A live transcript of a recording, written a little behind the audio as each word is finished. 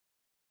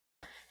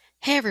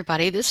Hey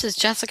everybody, this is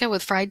Jessica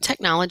with Fried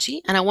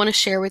Technology, and I want to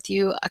share with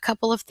you a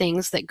couple of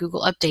things that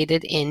Google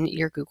updated in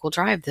your Google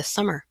Drive this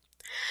summer.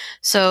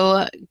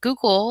 So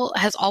Google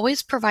has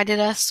always provided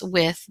us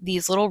with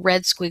these little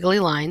red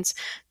squiggly lines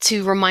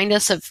to remind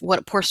us of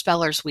what poor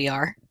spellers we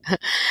are.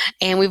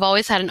 And we've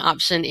always had an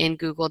option in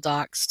Google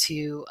Docs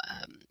to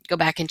go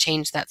back and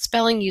change that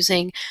spelling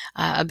using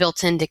a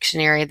built-in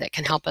dictionary that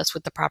can help us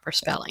with the proper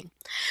spelling.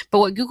 But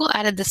what Google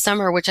added this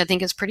summer, which I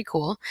think is pretty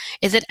cool,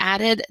 is it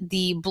added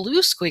the blue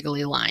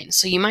squiggly line.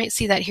 So you might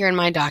see that here in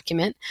my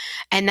document.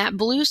 And that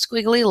blue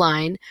squiggly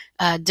line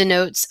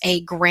denotes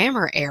a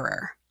grammar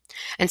error.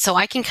 And so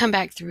I can come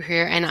back through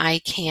here and I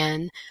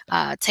can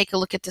take a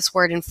look at this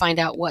word and find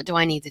out what do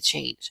I need to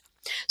change.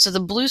 So the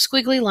blue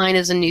squiggly line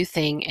is a new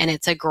thing and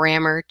it's a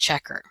grammar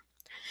checker.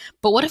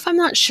 But what if I'm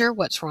not sure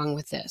what's wrong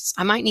with this?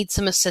 I might need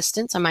some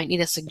assistance. I might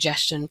need a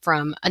suggestion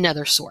from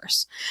another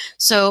source.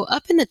 So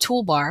up in the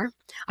toolbar,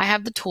 I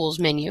have the tools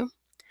menu.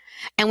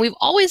 And we've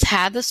always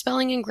had the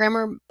spelling and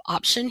grammar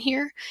option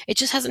here. It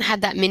just hasn't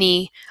had that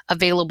many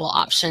available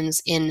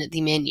options in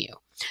the menu.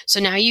 So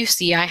now you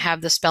see I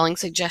have the spelling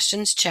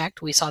suggestions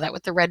checked. We saw that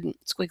with the red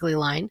squiggly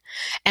line.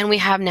 And we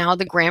have now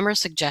the grammar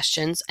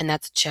suggestions, and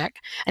that's a check.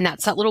 And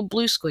that's that little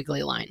blue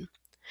squiggly line.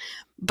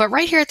 But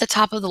right here at the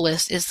top of the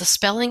list is the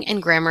spelling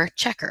and grammar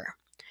checker.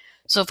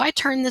 So if I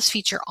turn this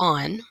feature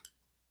on,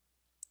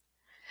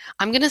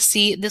 I'm going to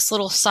see this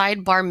little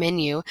sidebar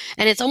menu,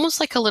 and it's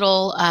almost like a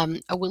little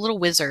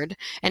wizard,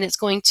 and it's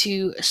going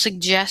to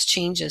suggest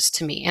changes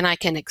to me, and I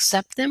can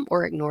accept them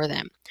or ignore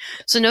them.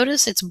 So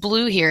notice it's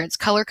blue here. It's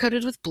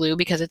color-coded with blue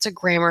because it's a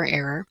grammar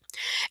error,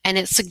 and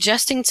it's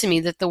suggesting to me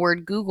that the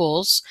word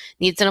Google's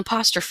needs an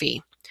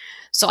apostrophe.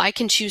 So I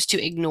can choose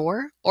to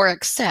ignore or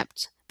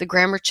accept the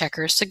grammar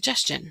checker's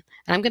suggestion,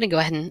 and I'm going to go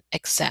ahead and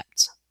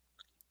accept.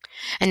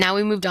 And now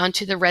we moved on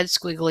to the red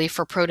squiggly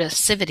for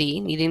productivity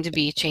needing to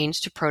be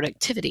changed to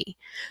productivity.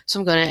 So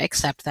I'm going to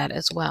accept that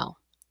as well.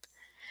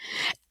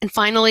 And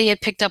finally,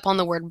 it picked up on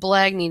the word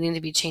blog needing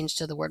to be changed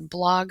to the word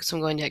blog. So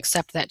I'm going to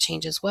accept that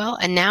change as well.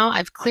 And now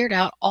I've cleared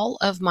out all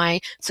of my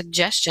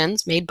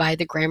suggestions made by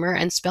the grammar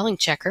and spelling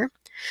checker.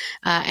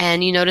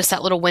 And you notice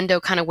that little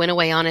window kind of went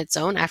away on its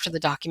own after the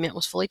document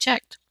was fully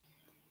checked.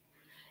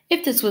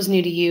 If this was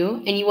new to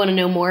you and you want to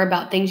know more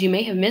about things you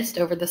may have missed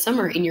over the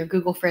summer in your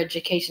Google for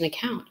Education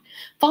account,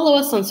 follow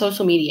us on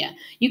social media.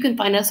 You can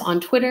find us on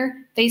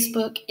Twitter,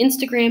 Facebook,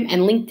 Instagram,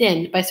 and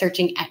LinkedIn by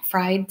searching at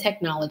Fried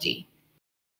Technology.